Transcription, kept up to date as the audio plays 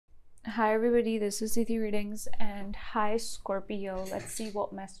Hi everybody, this is City Readings and hi Scorpio. Let's see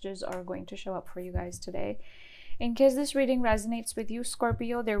what messages are going to show up for you guys today. In case this reading resonates with you,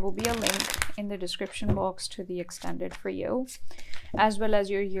 Scorpio, there will be a link in the description box to the extended for you, as well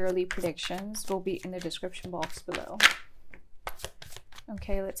as your yearly predictions will be in the description box below.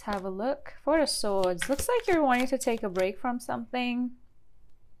 Okay, let's have a look. Four of Swords. Looks like you're wanting to take a break from something.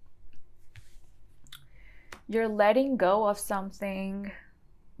 You're letting go of something.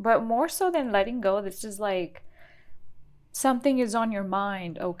 But more so than letting go, this is like something is on your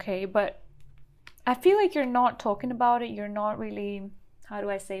mind, okay? But I feel like you're not talking about it. You're not really, how do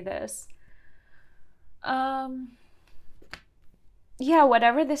I say this? Yeah,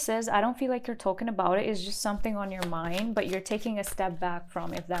 whatever this is, I don't feel like you're talking about it. It's just something on your mind, but you're taking a step back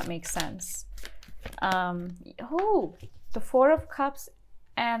from, if that makes sense. Oh, the Four of Cups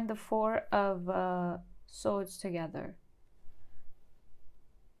and the Four of Swords together.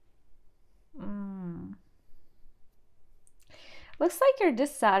 Looks like you're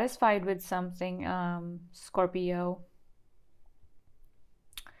dissatisfied with something, Scorpio.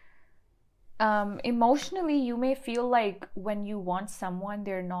 Emotionally, you may feel like when you want someone,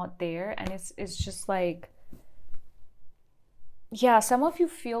 they're not there, and it's just like, yeah, some of you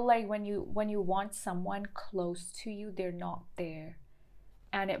feel like when you want someone close to you, they're not there,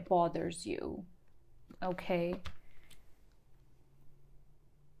 and it bothers you. Okay.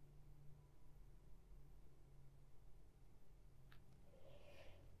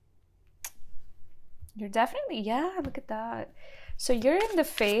 You're definitely, yeah, look at that. So you're in the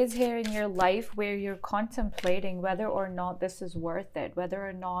phase here in your life where you're contemplating whether or not this is worth it, whether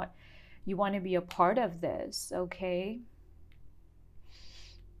or not you want to be a part of this, okay?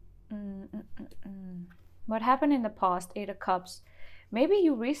 What happened in the past? Eight of Cups. Maybe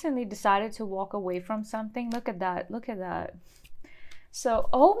you recently decided to walk away from something. Look at that. Look at that. So,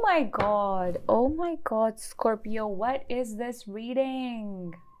 oh my God, Scorpio, what is this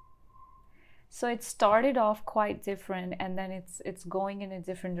reading? So it started off quite different, and then it's going in a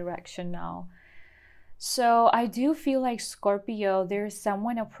different direction now. So I do feel like, Scorpio, there's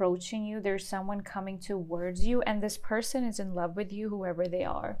someone approaching you, there's someone coming towards you, and this person is in love with you, whoever they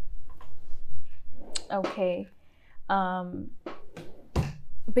are. Okay.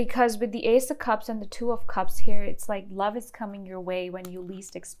 Because with the Ace of Cups and the Two of Cups here, it's like love is coming your way when you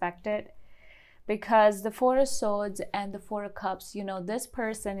least expect it. Because the Four of Swords and the Four of Cups, you know, this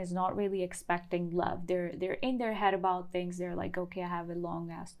person is not really expecting love. They're in their head about things. They're like, okay, I have a long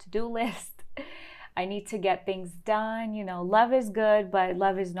ass to-do list. I need to get things done. You know, love is good, but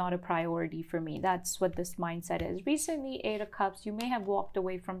love is not a priority for me. That's what this mindset is. Recently, Eight of Cups, you may have walked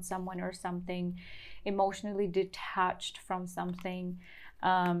away from someone or something, emotionally detached from something,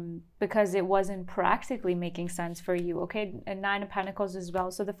 because it wasn't practically making sense for you, okay? And Nine of Pentacles as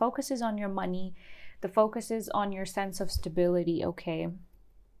well. So the focus is on your money. The focus is on your sense of stability, okay?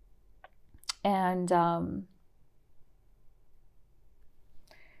 And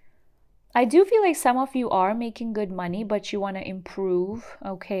I do feel like some of you are making good money, but you want to improve,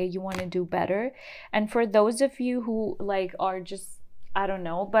 okay? You want to do better. And for those of you who like are just, I don't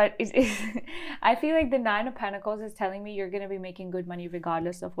know, but I feel like the Nine of Pentacles is telling me you're going to be making good money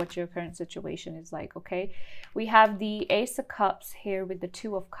regardless of what your current situation is like, okay? We have the Ace of Cups here with the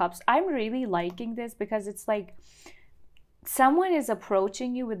Two of Cups. I'm really liking this because it's like someone is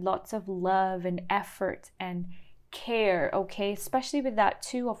approaching you with lots of love and effort and care, okay? Especially with that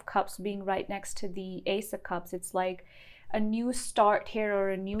Two of Cups being right next to the Ace of Cups. It's like a new start here,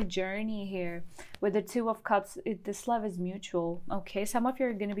 or a new journey here. With the Two of Cups, this love is mutual, okay? Some of you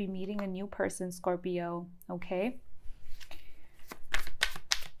are going to be meeting a new person, Scorpio, okay?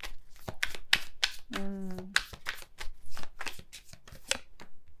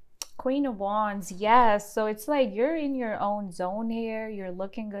 Queen of Wands, yes. So it's like you're in your own zone here. You're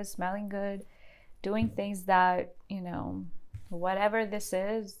looking good, smelling good, doing things that, you know, whatever this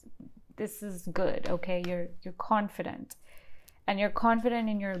is good, okay? You're confident. And you're confident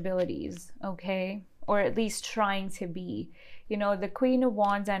in your abilities, okay? Or at least trying to be. You know, the Queen of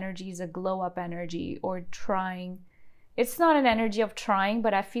Wands energy is a glow up energy, or trying. It's not an energy of trying,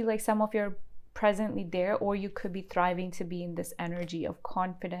 but I feel like some of you are presently there, or you could be thriving to be in this energy of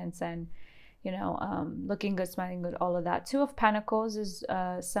confidence and, you know, looking good, smiling good, all of that. Two of Pentacles is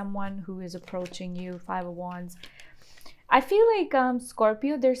someone who is approaching you. Five of Wands. I feel like,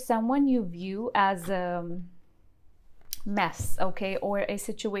 Scorpio, there's someone you view as mess, okay, or a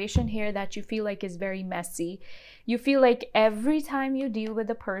situation here that you feel like is very messy. You feel like every time you deal with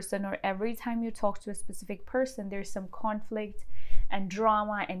a person or every time you talk to a specific person, there's some conflict and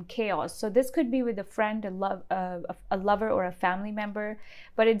drama and chaos. So this could be with a friend, a lover, or a family member,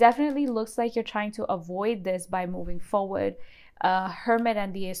 but it definitely looks like you're trying to avoid this by moving forward. Hermit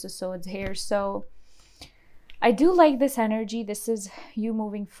and the Ace of Swords here. So I do like this energy. This is you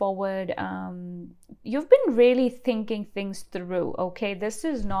moving forward. You've been really thinking things through, okay? This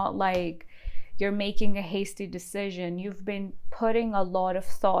is not like you're making a hasty decision. You've been putting a lot of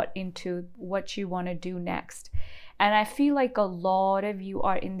thought into what you want to do next. And I feel like a lot of you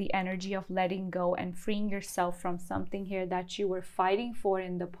are in the energy of letting go and freeing yourself from something here that you were fighting for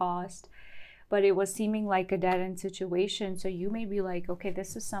in the past, but it was seeming like a dead-end situation. So you may be like, okay,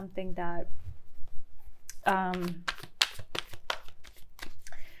 this is something that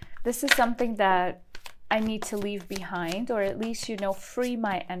I need to leave behind, or at least, you know, free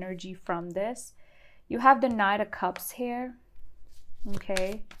my energy from this. You have the Knight of Cups here,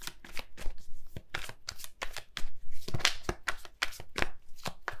 okay?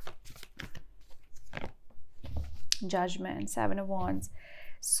 Judgment, Seven of Wands.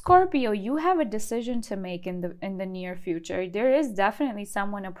 Scorpio, you have a decision to make in the near future. There is definitely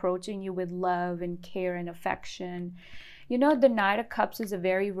someone approaching you with love and care and affection. You know, the Knight of Cups is a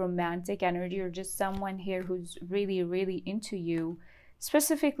very romantic energy, or just someone here who's really, really into you.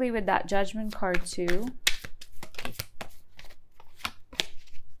 Specifically with that Judgment card too.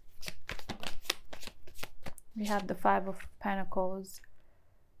 We have the Five of Pentacles.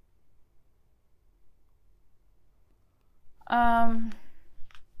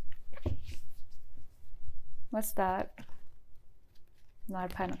 What's that?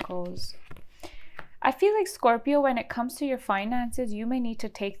 Knight of Pentacles. I feel like, Scorpio, when it comes to your finances, you may need to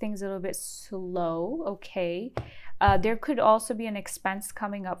take things a little bit slow, okay? There could also be an expense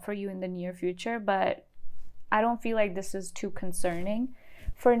coming up for you in the near future, but I don't feel like this is too concerning.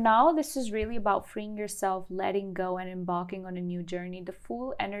 For now, this is really about freeing yourself, letting go, and embarking on a new journey. The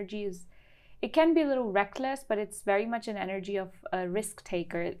Fool energy is, it can be a little reckless, but it's very much an energy of a risk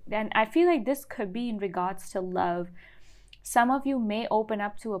taker. And I feel like this could be in regards to love. Some of you may open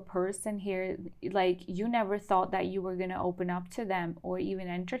up to a person here, like you never thought that you were going to open up to them or even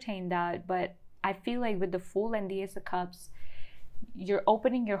entertain that. But I feel like with the Fool and the Ace of Cups, you're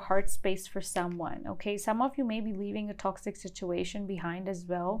opening your heart space for someone, okay? Some of you may be leaving a toxic situation behind as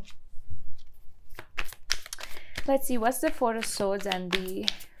well. Let's see, what's the Four of Swords and the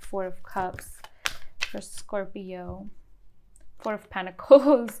Four of Cups for Scorpio? Four of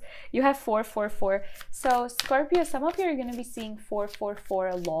Pentacles. You have 444. So Scorpio, some of you are going to be seeing 444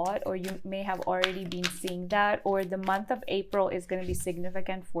 a lot, or you may have already been seeing that, or the month of April is going to be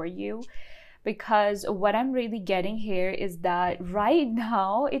significant for you, because what I'm really getting here is that right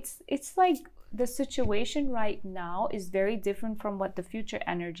now it's like the situation right now is very different from what the future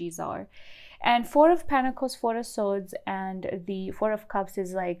energies are. And Four of Pentacles, Four of Swords, and the Four of Cups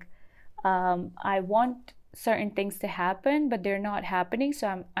is like, I want certain things to happen, but they're not happening.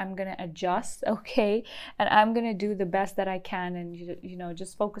 So I'm going to adjust, okay? And I'm going to do the best that I can, and, you know,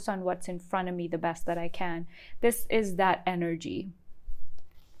 just focus on what's in front of me the best that I can. This is that energy.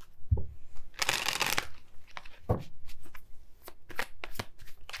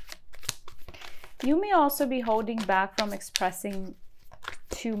 You may also be holding back from expressing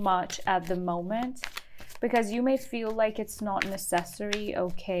too much at the moment, because you may feel like it's not necessary,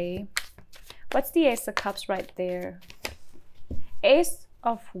 okay? What's the Ace of Cups right there? Ace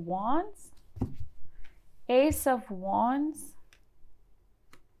of Wands? Ace of Wands?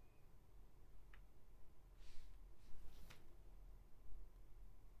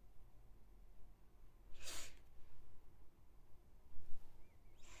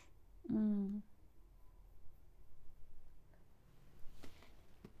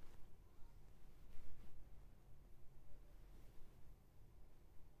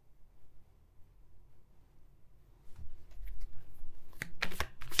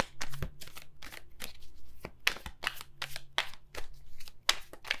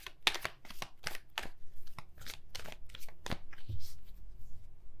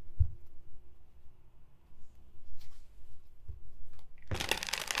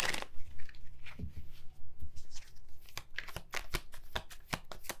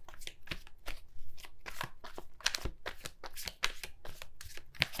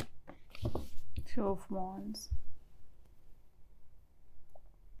 Two of Wands.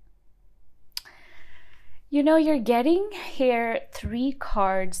 You know, you're getting here 3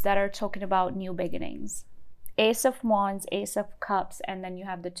 cards that are talking about new beginnings. Ace of Wands, Ace of Cups, and then you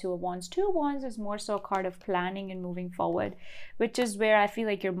have the Two of Wands. Two of Wands is more so a card of planning and moving forward, which is where I feel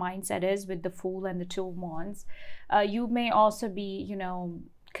like your mindset is with the Fool and the Two of Wands. You may also be, you know,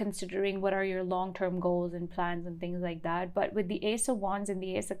 considering what are your long-term goals and plans and things like that. But with the Ace of Wands and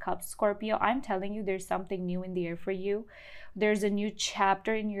the Ace of Cups, Scorpio, I'm telling you, there's something new in the air for you. There's a new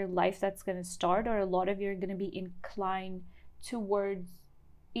chapter in your life that's going to start, or a lot of you are going to be inclined towards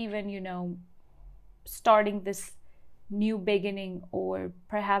even, you know, starting this new beginning, or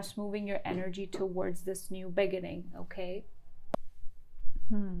perhaps moving your energy towards this new beginning. Okay.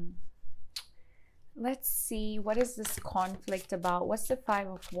 Let's see, what is this conflict about? What's the Five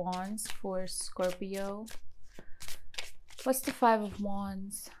of Wands for Scorpio? What's the Five of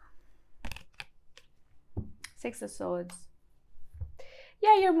Wands? Six of Swords.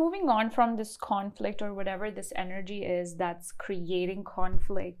 Yeah, you're moving on from this conflict, or whatever this energy is that's creating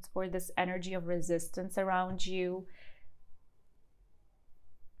conflict, or this energy of resistance around you.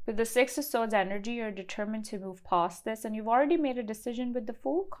 With the Six of Swords energy, you're determined to move past this, and you've already made a decision with the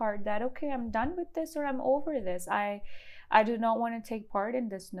Fool card that, okay, I'm done with this, or I'm over this. I do not want to take part in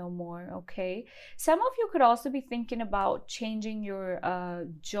this no more. Okay. Some of you could also be thinking about changing your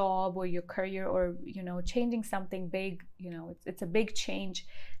job or your career, or, you know, changing something big. You know, it's a big change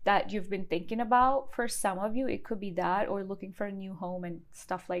that you've been thinking about. For some of you, it could be that, or looking for a new home and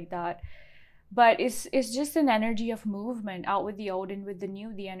stuff like that. But it's just an energy of movement, out with the old and with the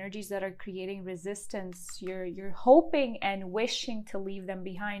new, the energies that are creating resistance. You're hoping and wishing to leave them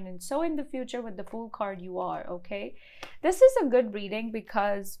behind. And so in the future, with the Fool card, you are. Okay. This is a good reading,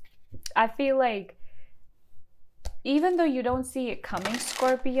 because I feel like even though you don't see it coming,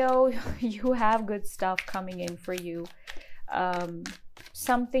 Scorpio, you have good stuff coming in for you.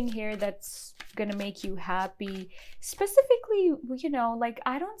 Something here that's gonna make you happy. Specifically, you know, like,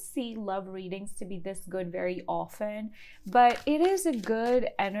 I don't see love readings to be this good very often, but it is a good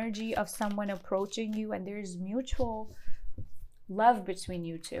energy of someone approaching you, and there's mutual love between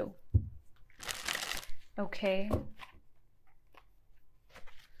you two. Okay.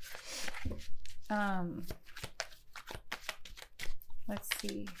 Let's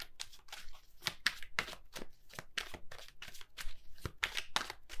see.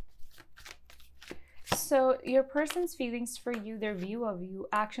 So your person's feelings for you, their view of you,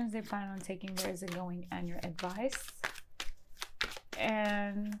 actions they plan on taking, where is it going, and your advice.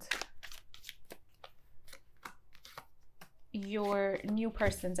 And your new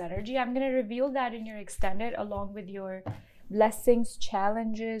person's energy. I'm going to reveal that in your extended, along with your blessings,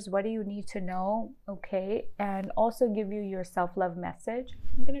 challenges, what do you need to know, okay, and also give you your self-love message.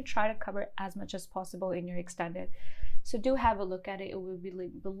 I'm going to try to cover as much as possible in your extended, so do have a look at it. It will be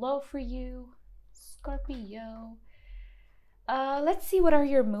linked below for you, Scorpio. Let's see, what are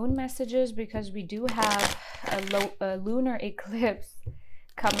your moon messages, because we do have a lunar eclipse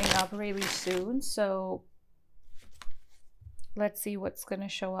coming up really soon. So let's see what's going to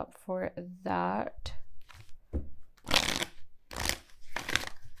show up for that.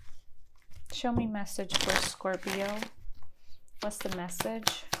 Show me message for Scorpio. What's the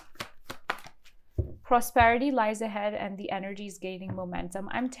message? Prosperity lies ahead, and the energy is gaining momentum.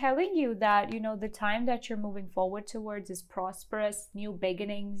 I'm telling you that, you know, the time that you're moving forward towards is prosperous, new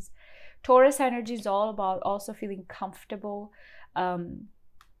beginnings. Taurus energy is all about also feeling comfortable.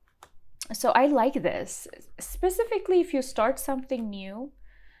 So I like this. Specifically, if you start something new,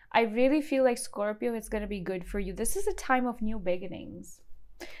 I really feel like, Scorpio, it's going to be good for you. This is a time of new beginnings.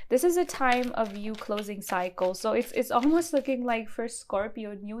 This is a time of you closing cycles. So it's almost looking like for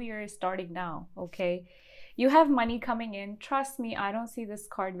Scorpio, New Year is starting now, okay? You have money coming in. Trust me, I don't see this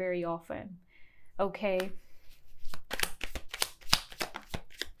card very often, okay?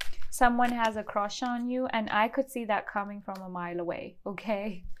 Someone has a crush on you, and I could see that coming from a mile away,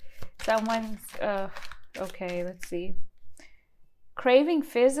 okay? Someone's, okay, let's see. Craving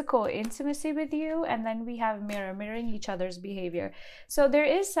physical intimacy with you, and then we have mirroring each other's behavior. So there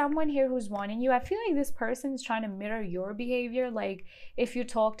is someone here who's wanting you. I feel like this person is trying to mirror your behavior. Like, if you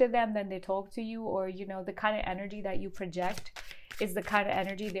talk to them, then they talk to you, or, you know, the kind of energy that you project is the kind of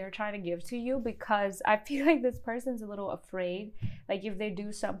energy they're trying to give to you, because I feel like this person's a little afraid, like, if they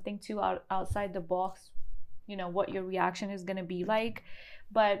do something too outside the box, you know, what your reaction is going to be like.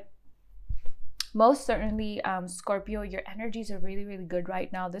 But most certainly, Scorpio, your energies are really, really good right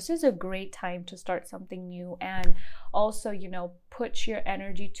now. This is a great time to start something new, and also, you know, put your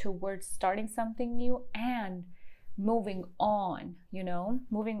energy towards starting something new and moving on, you know,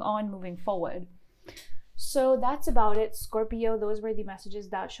 moving on, moving forward. So that's about it, Scorpio. Those were the messages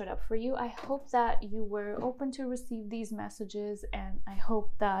that showed up for you. I hope that you were open to receive these messages, and I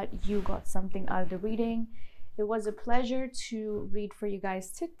hope that you got something out of the reading. It was a pleasure to read for you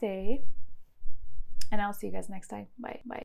guys today, and I'll see you guys next time. Bye.